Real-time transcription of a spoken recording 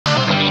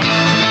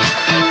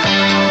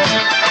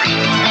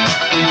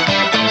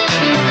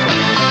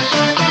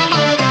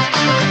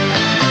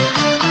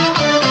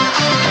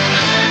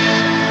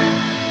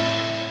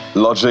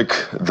Logic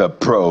the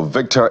Pro.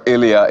 Victor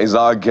Elia is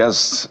our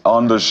guest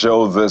on the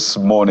show this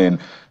morning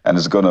and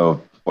is going to,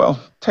 well,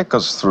 take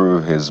us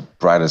through his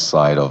brighter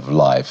side of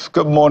life.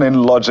 Good morning,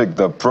 Logic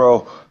the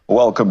Pro.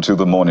 Welcome to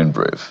the Morning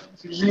Brief.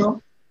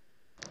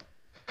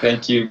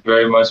 Thank you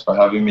very much for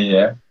having me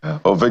here.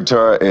 Well,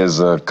 Victor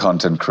is a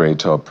content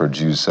creator,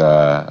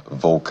 producer,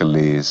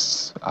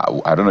 vocalist.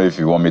 I don't know if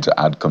you want me to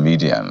add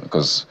comedian,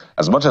 because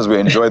as much as we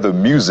enjoy the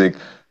music,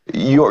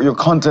 your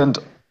content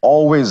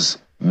always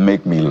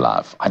make me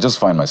laugh. I just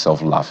find myself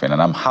laughing,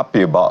 and I'm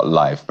happy about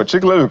life,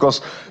 particularly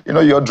because, you know,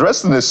 you're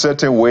dressed in a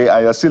certain way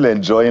and you're still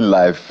enjoying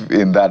life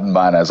in that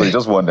manner. So you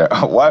just wonder,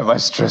 why am I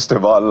stressed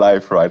about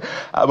life, right?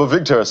 But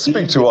Victor,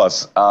 speak to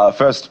us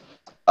first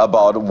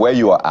about where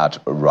you are at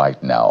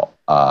right now.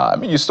 I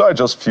mean, you started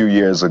just a few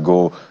years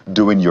ago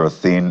doing your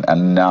thing,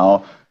 and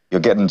now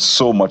you're getting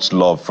so much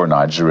love for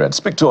Nigeria.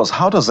 Speak to us.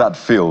 How does that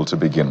feel to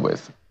begin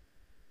with?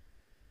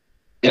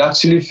 It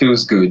actually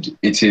feels good.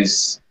 It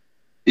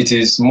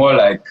is more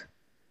like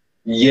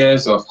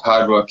years of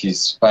hard work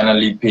is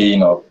finally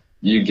paying off.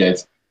 You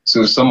get.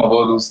 So some of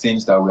all those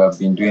things that we have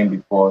been doing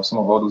before, some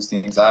of all those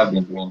things I have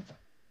been doing,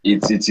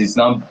 it's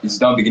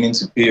now beginning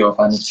to pay off,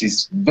 and it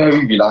is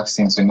very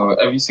relaxing to know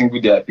every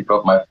single day I pick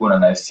up my phone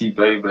and I see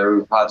very,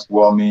 very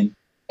heartwarming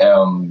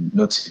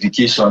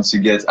notifications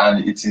you get,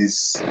 and it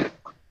is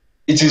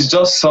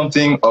just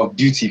something of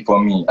beauty for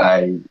me.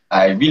 I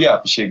really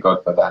appreciate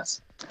God for that.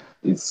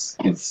 It's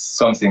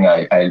something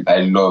I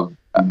love.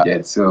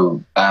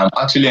 So I'm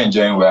actually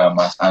enjoying where I'm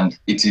at, and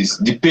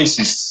the pace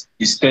is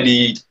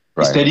steady,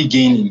 right. Steady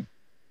gaining.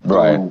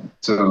 Right.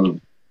 So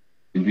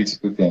a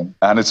beautiful thing.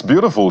 And it's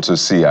beautiful to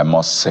see, I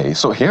must say.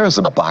 So here's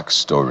a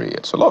backstory.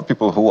 It's a lot of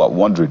people who are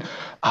wondering,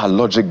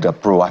 Logic the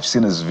Pro, I've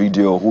seen his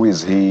video, who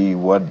is he,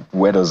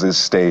 where does he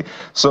stay?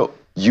 So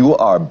you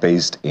are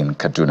based in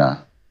Kaduna,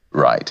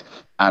 right?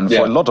 And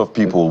for a lot of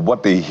people,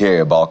 what they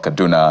hear about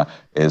Kaduna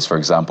is, for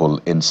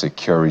example,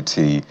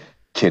 insecurity,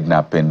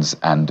 kidnappings,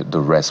 and the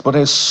rest. But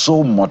there's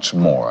so much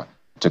more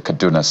to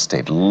Kaduna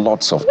State,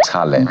 lots of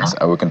talent.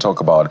 We can talk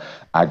about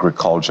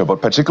agriculture,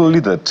 but particularly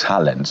the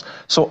talent.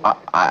 So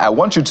I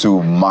want you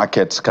to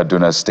market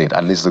Kaduna State,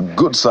 at least the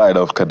good side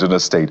of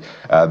Kaduna State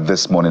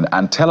this morning,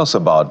 and tell us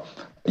about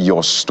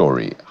your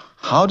story.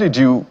 How did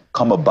you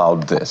come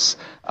about this?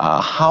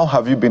 How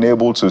have you been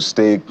able to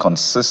stay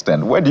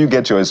consistent? Where do you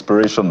get your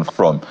inspiration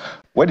from?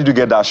 Where did you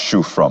get that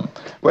shoe from?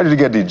 Where did you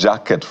get the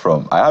jacket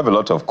from? I have a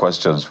lot of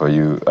questions for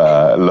you,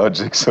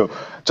 Logic. So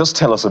just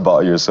tell us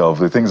about yourself,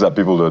 the things that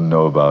people don't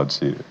know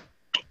about you.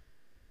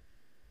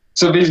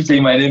 So basically,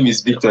 my name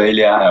is Victor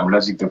Elia. I'm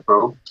Logic the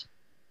Pro,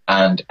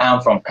 and I'm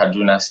from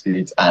Kaduna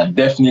State. And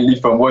definitely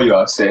from what you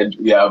have said,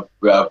 we have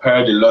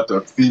heard a lot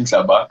of things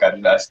about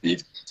Kaduna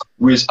State,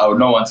 which I would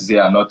not want to say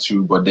are not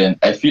true. But then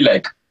I feel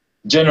like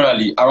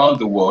generally around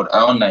the world,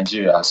 around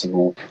Nigeria as a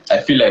whole,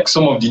 I feel like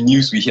some of the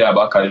news we hear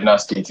about Kaduna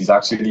State is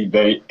actually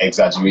very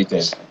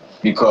exaggerated,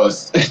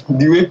 because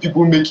the way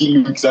people make it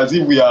look as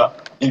if we are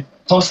in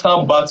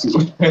constant battle.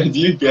 Do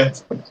you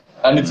get?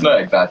 And it's not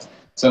like that.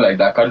 It's not like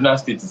that. Kaduna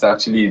State is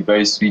actually a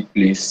very sweet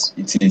place.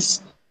 It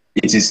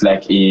is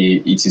like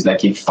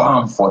a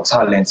farm for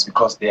talents,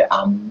 because there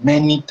are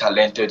many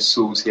talented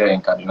souls here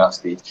in Kaduna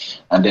State.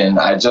 And then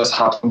I just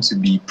happen to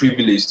be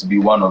privileged to be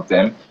one of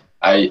them.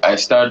 I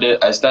started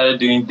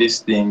doing this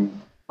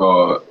thing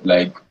for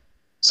like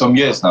some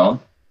years now.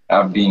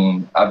 I've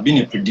been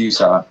a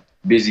producer.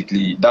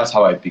 Basically, that's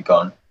how I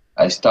began.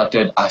 I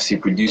started as a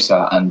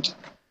producer, and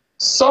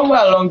somewhere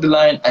along the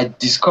line, I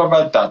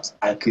discovered that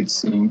I could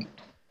sing.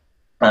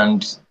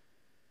 And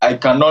I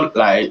cannot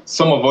lie,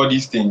 some of all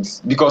these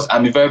things, because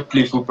I'm a very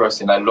playful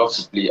person. I love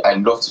to play. I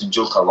love to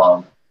joke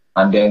around.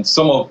 And then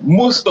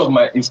most of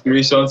my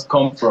inspirations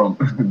come from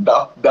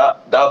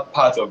that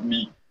part of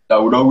me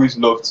that would always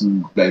love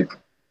to like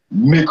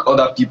make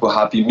other people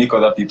happy, make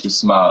other people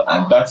smile,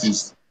 and that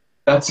is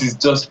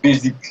just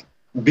basic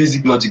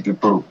Logic the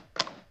Pro.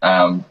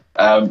 I'm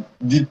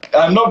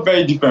not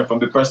very different from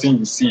the person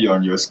you see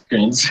on your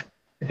screens.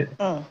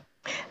 So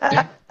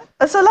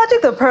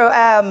Logic the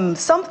Pro,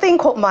 something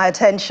caught my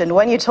attention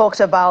when you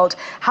talked about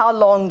how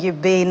long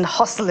you've been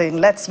hustling.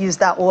 Let's use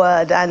that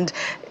word, and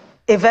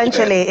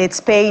eventually it's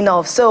paying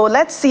off. So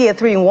let's see a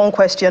 3-in-1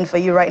 question for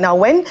you right now.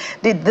 When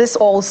did this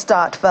all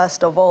start,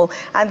 first of all?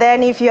 And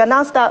then if you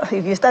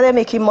started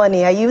making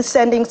money, are you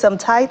sending some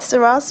tithes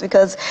to us?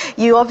 Because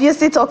you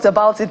obviously talked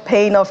about it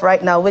paying off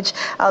right now, which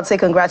I'll say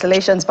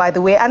congratulations, by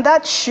the way. And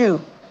that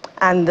shoe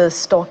and the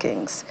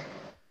stockings,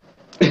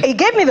 it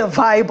gave me the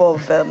vibe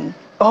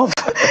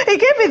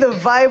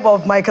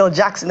of Michael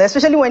Jackson,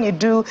 especially when you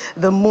do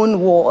the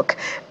moonwalk.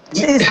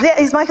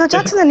 Is Michael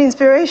Jackson an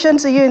inspiration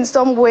to you in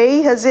some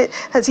way? Has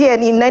he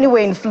in any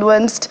way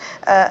influenced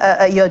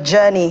your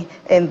journey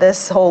in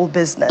this whole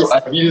business? So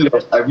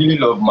I really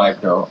love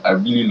Michael. I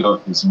really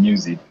love his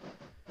music.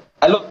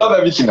 I love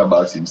everything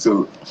about him.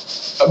 So,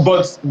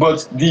 but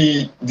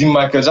the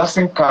Michael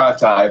Jackson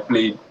character I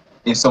play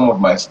in some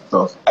of my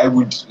stuff, I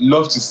would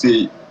love to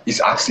say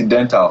is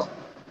accidental,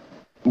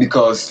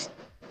 because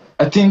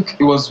I think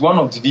it was one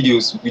of the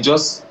videos we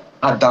just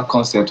had that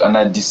concept and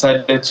I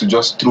decided to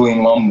just throw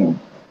in one move.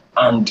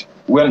 And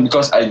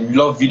because I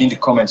love reading the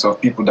comments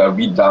of people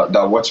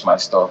that watch my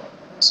stuff.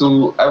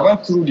 So I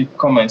went through the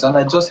comments and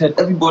I just heard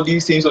everybody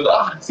saying,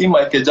 see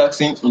Michael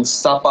Jackson in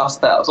Sapa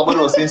style. Somebody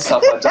was saying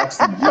Sapa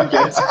Jackson. You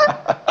get?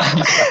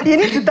 You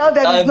need to tell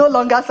them it's no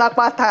longer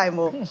Sapa time.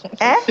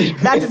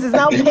 That is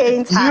now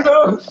paying time.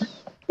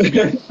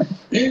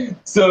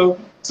 So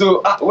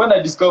when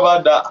I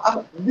discovered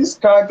that this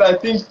character, I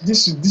think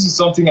this is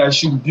something I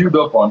should build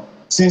up on,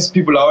 since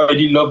people are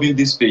already loving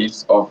this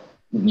phase of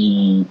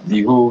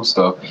the whole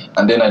stuff.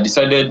 And then I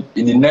decided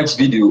in the next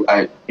video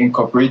I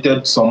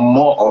incorporated some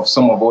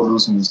of all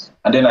those moves,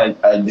 and then I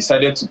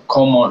decided to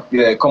come up with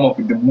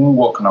the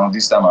moonwalk now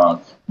this time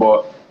around.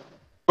 But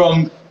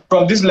from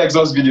this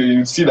Lexus video,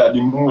 you see that the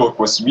moonwalk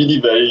was really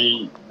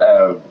very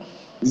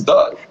it's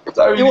not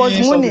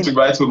really something to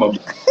write home about.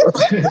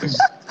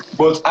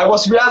 But I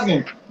was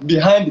rehearsing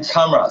behind the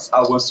cameras.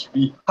 I was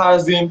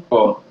rehearsing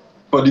for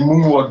the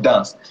moonwalk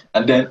dance,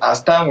 and then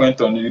as time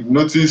went on, you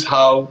notice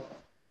how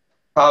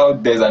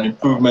there's an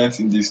improvement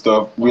in this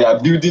stuff. We are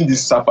building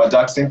this Sapa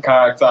Jackson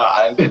character,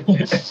 and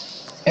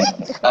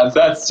and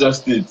that's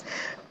just it.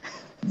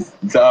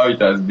 It's how it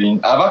has been.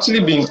 I've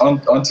actually been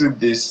onto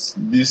this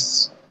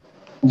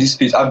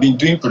space. I've been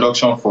doing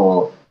production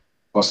for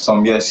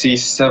some years, say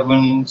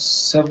 7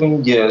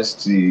 years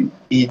to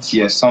 8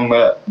 years,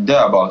 somewhere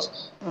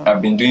thereabouts.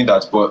 I've been doing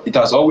that, but it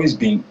has always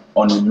been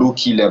on a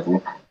low-key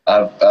level.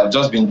 I've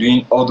just been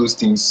doing all those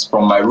things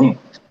from my room.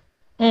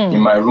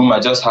 In my room, I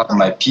just have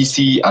my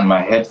PC and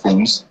my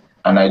headphones,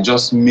 and I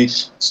just make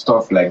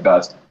stuff like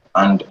that.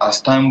 And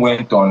as time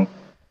went on,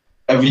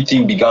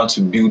 everything began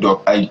to build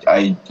up.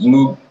 I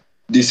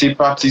they say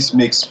practice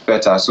makes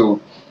better.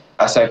 So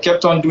as I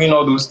kept on doing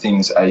all those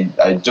things,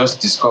 I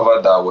just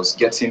discovered that I was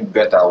getting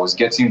better. I was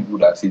getting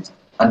good at it.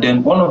 And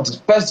then one of the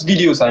first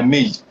videos I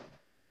made,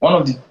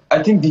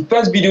 I think the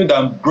first video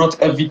that brought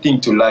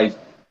everything to life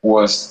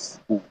was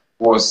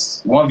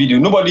one video.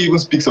 Nobody even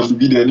speaks of the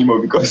video anymore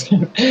because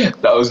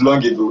that was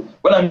long ago.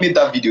 When I made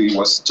that video, it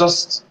was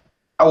just,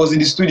 I was in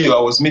the studio,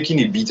 I was making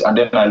a beat, and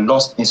then I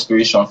lost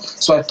inspiration.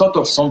 So I thought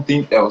of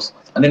something else,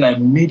 and then I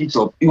made it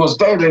up. It was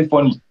very, very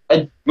funny.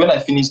 When I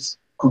finished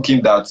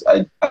cooking that,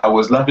 I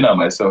was laughing at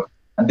myself.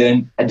 And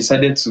then I was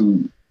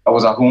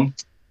at home,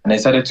 and I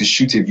decided to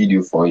shoot a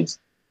video for it.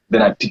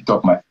 Then I picked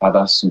up my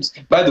father's suit.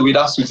 By the way,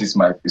 that suit is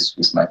my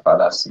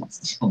father's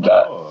suit.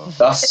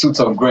 That suit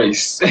of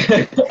grace.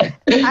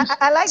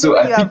 I like so the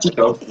way I picked it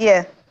up.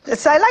 Yeah.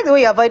 So I like the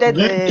way you avoided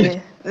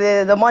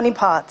the money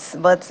parts,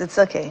 but it's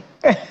okay.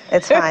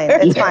 It's fine.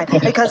 It's fine.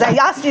 Because I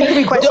asked you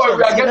 3 questions. No,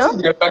 we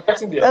are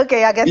getting there.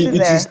 Okay, I get you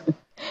there.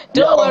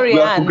 Don't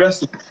worry, Anne.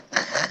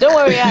 Don't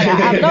worry,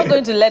 Anne. I'm not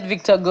going to let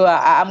Victor go.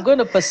 I'm going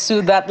to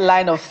pursue that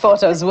line of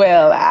thought as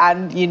well.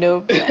 And,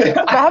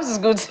 perhaps it's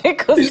going to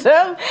take us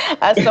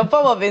as some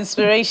form of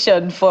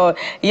inspiration for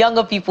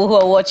younger people who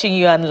are watching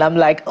you. And I'm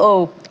like,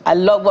 oh, I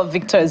love what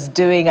Victor is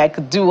doing. I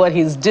could do what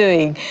he's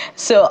doing.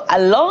 So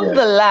along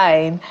the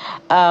line,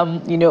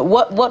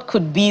 what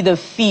could be the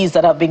fees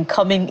that have been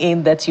coming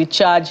in that you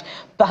charge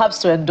perhaps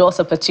to endorse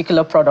a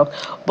particular product?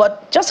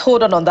 But just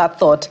hold on that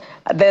thought.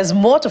 There's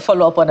more to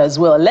follow up on as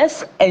well.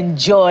 Let's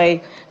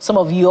enjoy some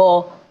of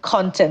your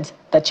content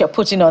that you're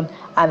putting on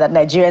and that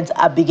Nigerians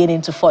are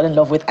beginning to fall in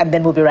love with, and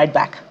then we'll be right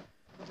back.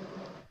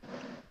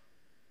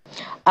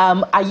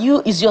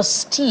 Is your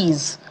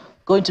steez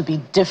going to be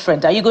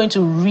different? Are you going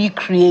to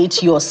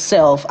recreate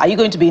yourself? Are you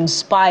going to be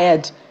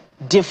inspired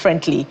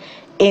differently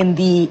in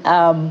the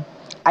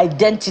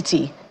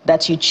identity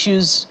that you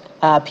choose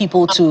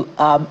people to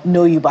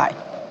know you by?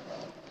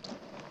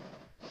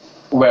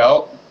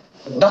 Well,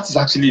 that is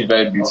actually a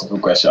very beautiful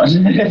question.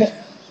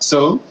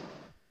 So,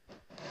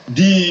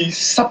 the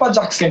Sapa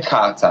Jackson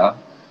character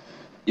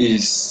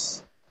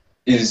is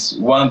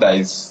one that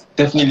is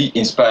definitely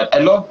inspired. I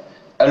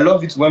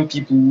love it when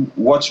people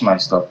watch my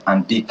stuff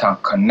and they can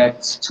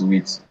connect to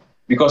it,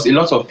 because a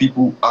lot of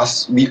people,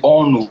 as we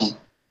all know,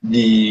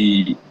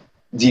 the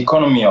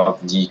economy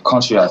of the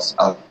country as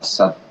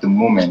at the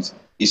moment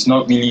is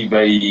not really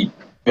very,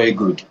 very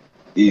good.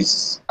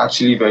 It's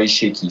actually very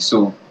shaky.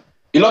 So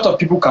a lot of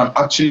people can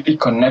actually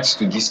connect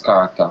to this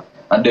character,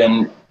 and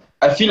then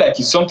I feel like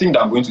it's something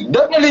that I'm going to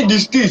definitely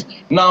this tease.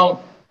 Now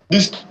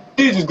this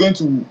tease is going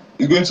to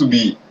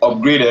be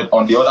upgraded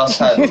on the other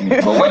side of me.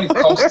 But when it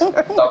comes to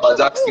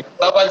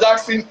Sapa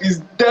Jackson is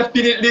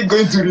definitely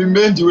going to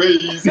remain the way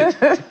he is.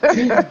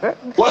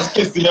 Worst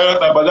case scenario,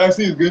 Sapa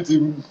Jackson is going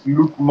to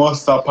look more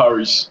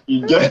Sapa-ish.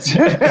 You get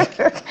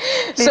it?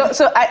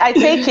 So I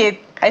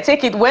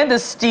take it when the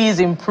steez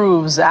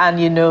improves and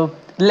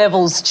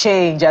levels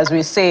change, as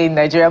we say in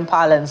Nigerian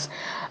parlance,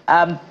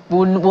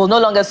 we'll no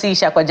longer see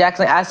Sapa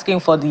Jackson asking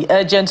for the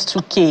urgent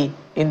 2K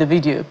in the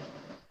video.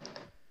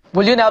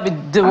 Will you now be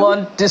the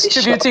one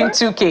distributing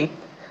 2K?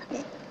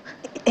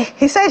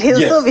 He said he'll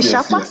still be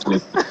Sapa.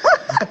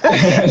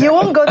 Yes. You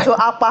won't go to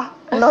Apa,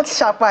 not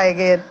Sapa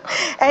again.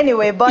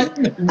 Anyway, but...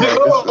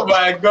 Oh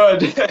my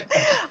God.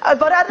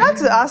 But I'd like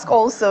to ask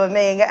also,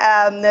 Ming,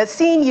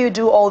 seeing you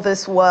do all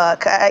this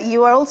work,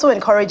 you are also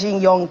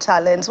encouraging young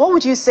talents. What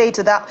would you say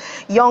to that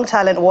young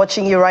talent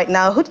watching you right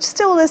now who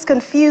still is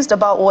confused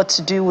about what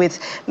to do with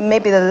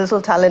maybe the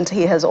little talent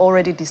he has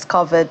already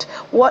discovered?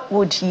 What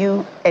would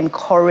you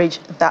encourage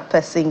that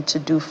person to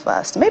do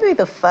first? Maybe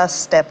the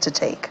first step to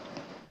take.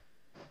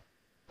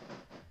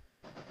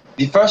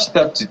 The first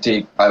step to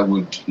take, I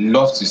would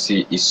love to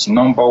say, is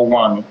number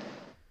one,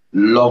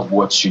 love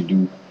what you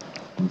do.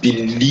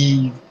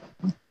 Believe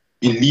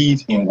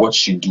in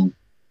what you do,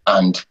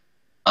 and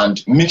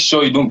make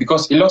sure you don't,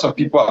 because a lot of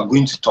people are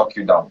going to talk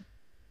you down.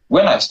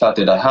 When I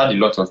started, I had a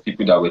lot of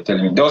people that were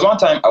telling me. There was one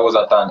time I was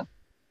at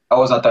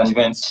an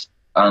event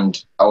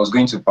and I was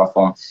going to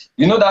perform.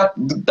 You know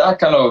that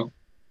kind of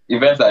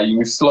event that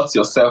you slot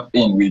yourself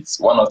in with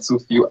one or two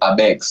few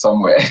abegs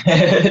somewhere.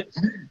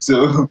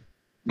 So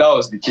that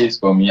was the case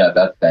for me at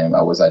that time.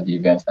 I was at the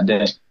event, and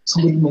then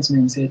somebody met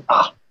me and said,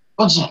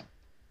 Oji,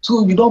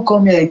 so you don't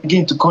come here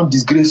again to come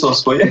disgrace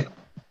us for you?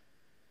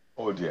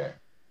 Oh dear.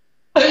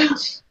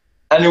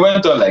 And it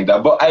went on like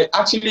that. But I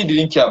actually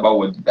didn't care about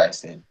what the guy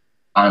said.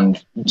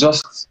 And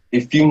just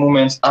a few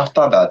moments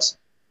after that,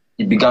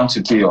 it began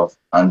to pay off.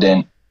 And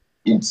then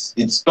it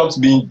stopped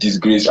being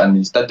disgrace, and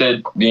it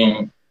started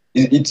being,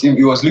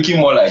 it was looking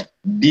more like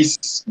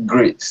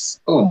disgrace.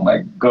 Oh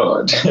my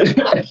God.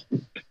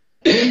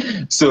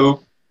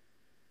 So,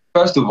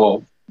 first of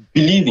all,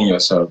 believe in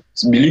yourself.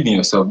 Believe in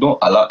yourself. Don't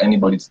allow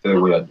anybody to tell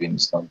you what you're doing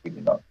is not good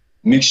enough.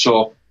 Make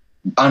sure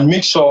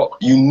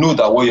you know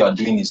that what you're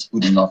doing is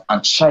good enough,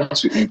 and try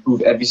to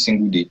improve every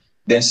single day.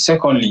 Then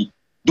secondly,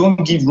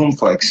 don't give room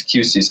for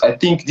excuses. I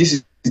think this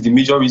is the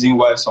major reason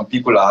why some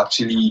people are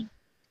actually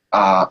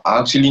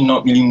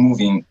not really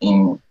moving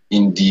in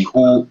the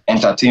whole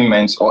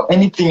entertainment or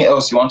anything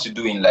else you want to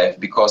do in life,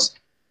 because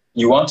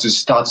you want to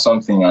start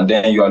something and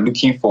then you are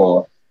looking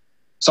for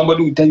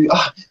somebody will tell you,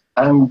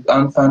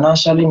 I'm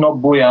financially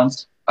not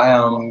buoyant.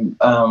 I'm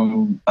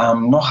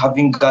not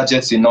having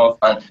gadgets enough.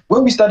 And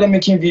when we started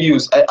making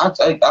videos,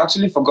 I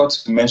actually forgot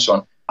to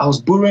mention, I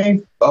was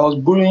borrowing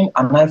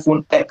an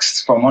iPhone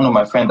X from one of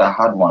my friends that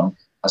had one.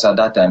 As at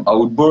that time, I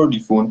would borrow the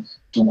phone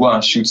to go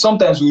and shoot.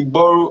 Sometimes we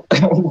borrow.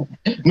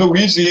 No,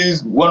 we used to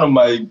use one of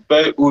my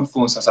very old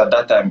phones. As at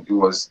that time, it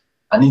was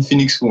an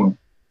Infinix phone,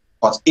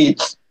 but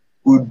 8.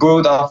 We would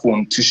borrow that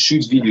phone to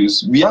shoot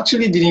videos. We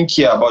actually didn't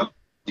care about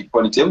the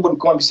quality. Everybody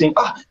come and be saying,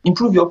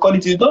 improve your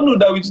quality. You don't know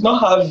that we do not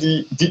have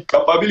the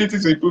capability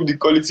to improve the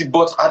quality,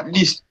 but at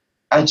least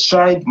I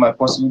tried my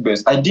possible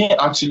best. I didn't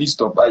actually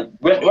stop.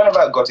 Whenever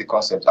I got a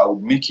concept, I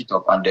would make it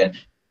up and then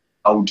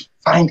I would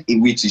find a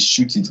way to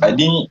shoot it. I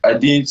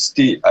didn't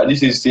say,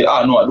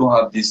 no, I don't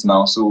have this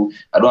now, so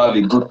I don't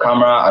have a good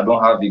camera, I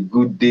don't have a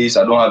good this,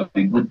 I don't have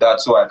a good that,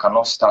 so I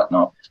cannot start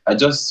now. I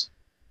just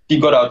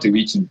figured out a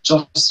way to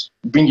just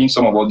bring in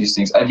some of all these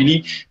things. I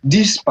believe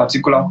these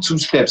particular 2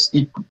 steps,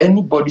 if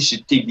anybody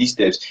should take these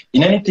steps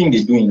in anything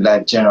they do in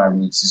life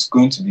generally, it's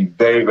going to be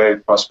very, very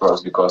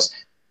prosperous, because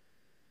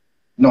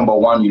number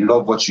one, you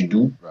love what you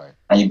do, right,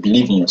 and you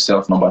believe in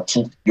yourself. Number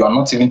 2, you are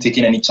not even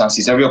taking any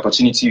chances. Every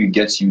opportunity you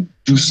get, you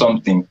do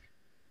something.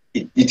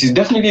 It is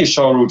definitely a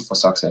sure road for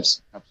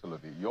success.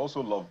 Absolutely. You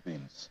also love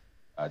beans.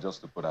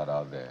 Just to put that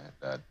out there,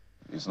 that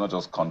it's not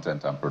just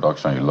content and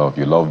production you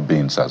love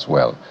beans as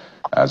well,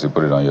 as you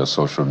put it on your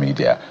social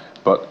media.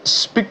 But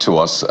speak to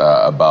us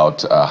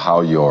about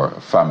how your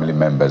family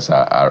members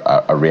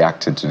are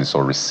reacting to this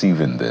or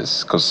receiving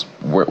this, because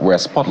we're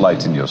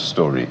spotlighting your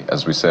story,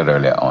 as we said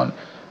earlier on,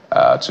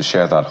 to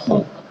share that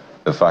hope,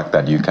 the fact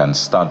that you can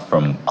start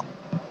from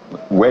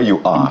where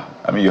you are.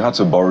 I mean, you had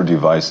to borrow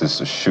devices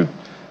to shoot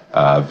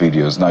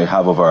videos. Now you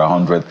have over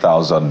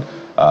 100,000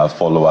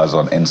 followers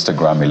on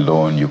Instagram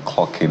alone. You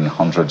clock in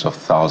hundreds of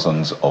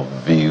thousands of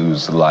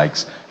views,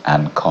 likes,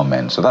 and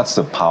comments. So that's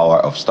the power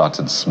of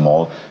starting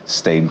small,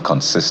 staying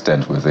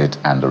consistent with it,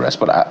 and the rest.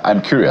 But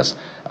I'm curious,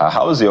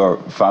 how is your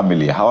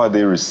family? How are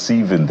they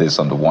receiving this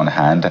on the one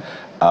hand?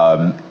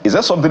 Is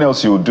there something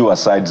else you would do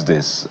aside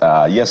this?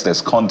 Yes,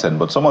 there's content,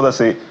 but some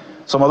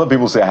other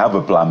people say I have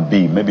a plan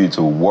B, maybe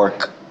to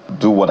work,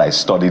 do what I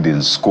studied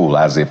in school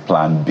as a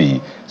plan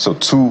B. So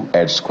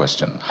 2-edged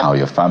question, how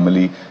your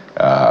family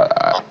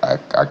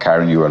are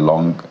carrying you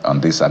along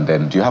on this, and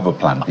then do you have a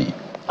plan B?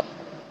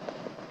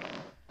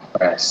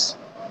 Yes,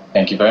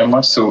 thank you very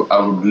much. So I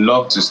would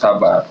love to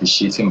start by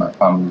appreciating my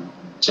family in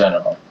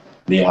general.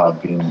 They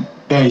have been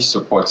very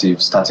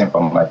supportive, starting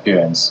from my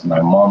parents,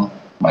 my mom,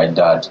 my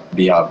dad.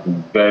 They have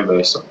been very,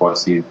 very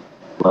supportive.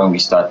 When we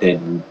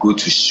started, we go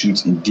to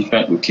shoot in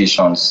different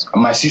locations.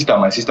 My sister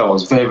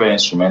was very, very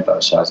instrumental.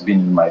 She has been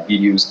in my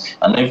videos,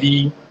 and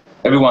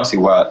every once in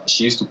a while,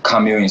 she used to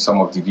cameo in some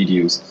of the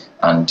videos.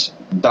 And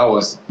that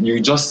was,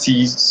 you just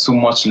see so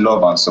much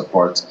love and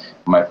support.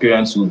 My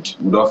parents would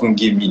often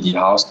give me the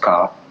house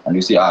car and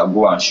they say,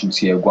 go and shoot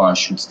here, go and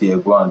shoot there,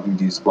 go and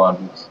do this, go and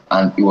do.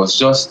 And it was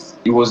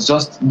just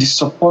the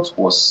support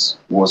was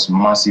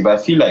massive. I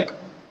feel like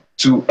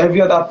to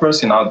every other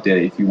person out there,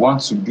 if you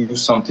want to do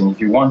something, if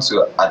you want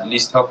to at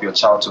least help your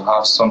child to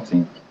have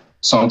something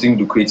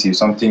lucrative,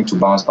 something to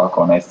bounce back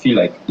on, I feel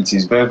like it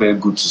is very, very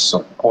good to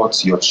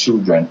support your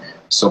children,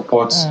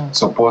 support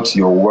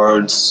your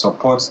words,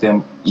 support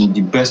them in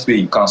the best way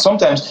you can.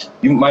 Sometimes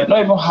you might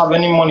not even have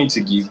any money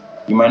to give,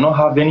 you might not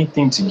have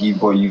anything to give,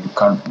 but you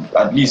can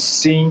at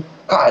least saying,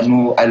 I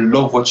know, I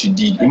love what you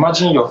did.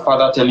 Imagine your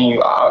father telling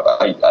you,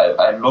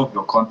 I love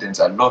your content,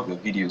 I love your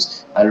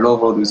videos, I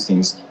love all those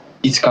things.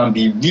 It can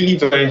be really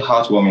very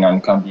heartwarming, and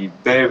it can be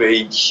very,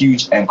 very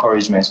huge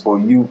encouragement for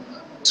you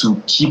to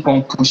keep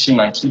on pushing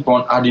and keep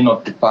on adding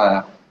up the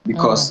fire.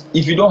 Because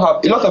if you don't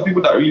have, a lot of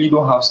people that really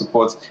don't have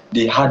support,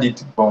 they had it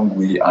the wrong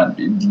way, and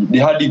they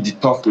had it the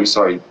tough way,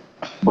 sorry.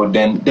 But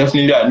then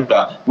definitely I know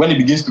that when it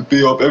begins to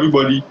pay up,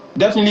 everybody,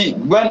 definitely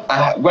when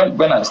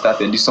I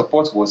started, the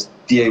support was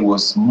there, it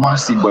was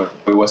massive, but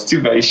it was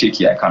still very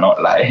shaky, I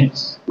cannot lie.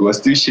 It was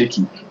still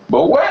shaky.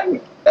 But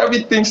when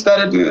everything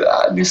started to,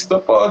 the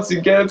support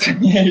you get,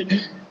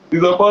 the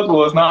support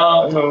was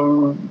now,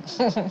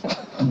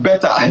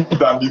 better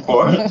than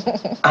before.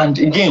 And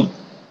again,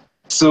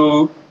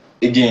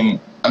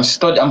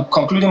 I'm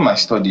concluding my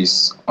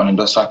studies on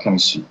industrial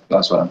chemistry.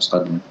 That's what I'm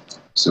studying.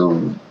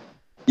 So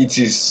it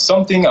is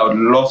something I would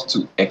love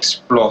to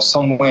explore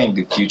somewhere in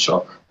the future,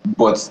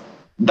 but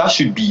that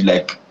should be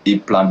like a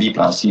plan B,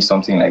 plan C,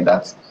 something like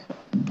that.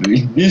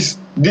 This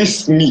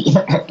me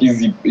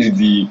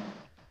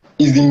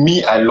is the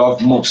me I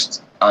love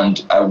most,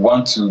 and I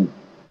want to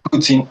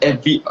put in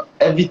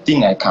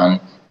everything I can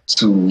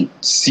to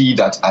see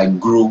that I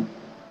grow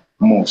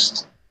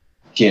most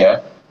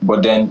here.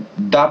 But then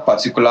that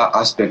particular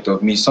aspect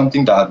of me is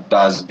something that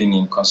has been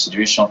in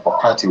consideration for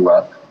quite a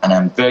while, and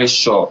I'm very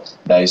sure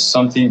that is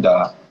something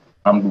that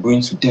I'm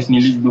going to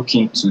definitely look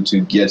into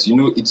to get.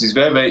 It is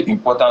very, very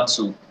important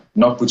to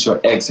not put your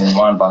eggs in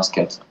one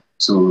basket.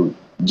 So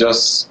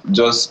just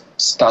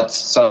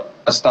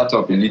start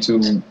up a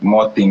little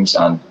more things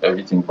and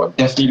everything. But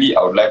definitely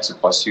I would like to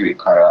pursue a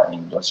career in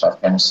industrial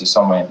chemistry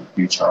somewhere in the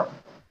future,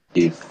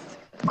 if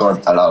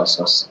God allows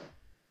us.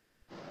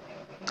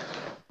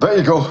 There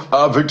you go,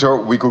 Victor.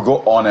 We could go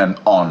on and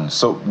on.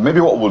 So maybe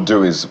what we'll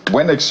do is,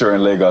 when next year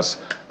in Lagos,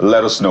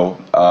 let us know.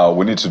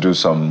 We need to do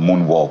some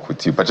moonwalk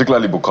with you,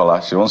 particularly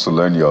Bukola. She wants to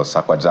learn your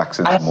Sapa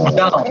Jackson's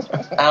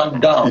moonwalk. I'm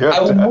down.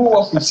 I will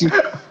moonwalk with you.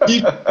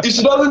 If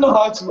she doesn't know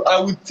how to, I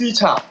will teach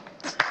her.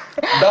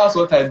 That's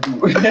what I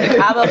do.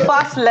 I'm a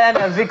fast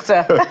learner,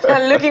 Victor.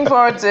 I'm looking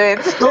forward to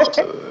it. So,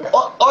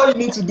 all you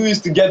need to do is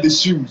to get the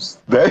shoes.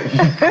 And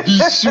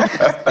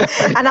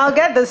I'll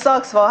get the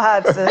socks for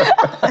her too.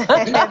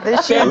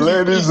 The shoes.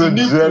 Ladies and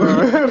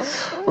gentlemen,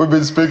 we've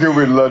been speaking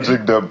with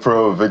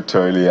LogikThaPro,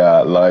 Victor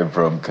Elia, live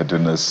from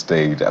Kaduna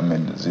State. I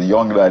mean, he's a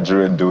young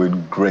Nigerian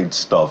doing great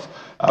stuff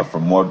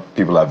from what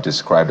people have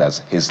described as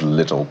his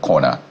little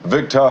corner.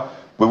 Victor,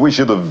 we wish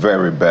you the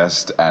very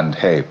best, and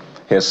hey,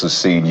 here's to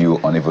seeing you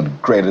on even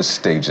greater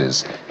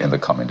stages in the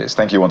coming days.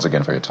 Thank you once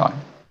again for your time.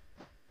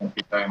 Thank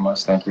you very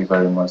much. Thank you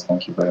very much.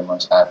 Thank you very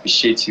much. I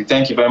appreciate you.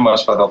 Thank you very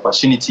much for the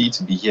opportunity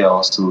to be here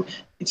also.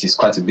 It is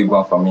quite a big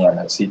one for me. And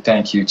I say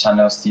thank you,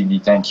 Channels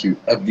TV. Thank you,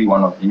 every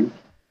one of you.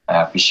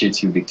 I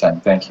appreciate you big time.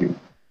 Thank you.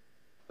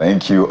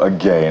 Thank you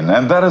again.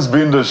 And that has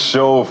been the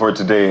show for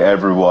today,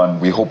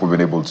 everyone. We hope we've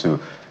been able to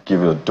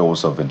give you a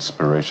dose of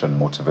inspiration,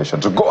 motivation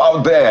to go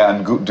out there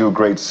and do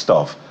great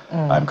stuff.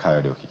 I'm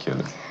Kayode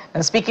Okikele.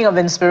 And speaking of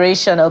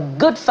inspiration, a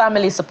good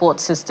family support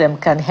system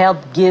can help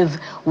give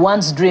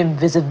one's dream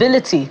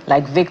visibility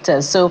like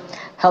Victor's. So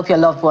help your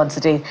loved one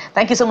today.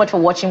 Thank you so much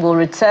for watching. We'll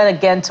return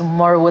again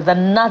tomorrow with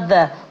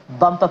another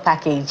bumper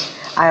package.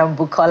 I am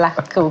Bukola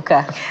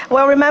Koka.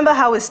 Well, remember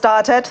how we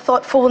started.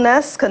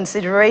 Thoughtfulness,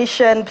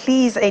 consideration.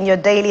 Please, in your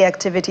daily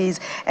activities,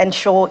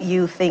 ensure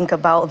you think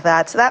about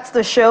that. So that's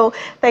the show.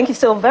 Thank you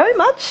so very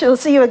much. We'll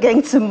see you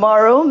again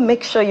tomorrow.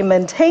 Make sure you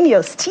maintain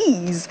your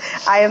steez.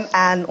 I am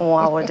Anne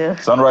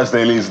Nwawadu. Sunrise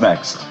Daily is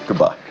next.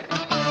 Goodbye.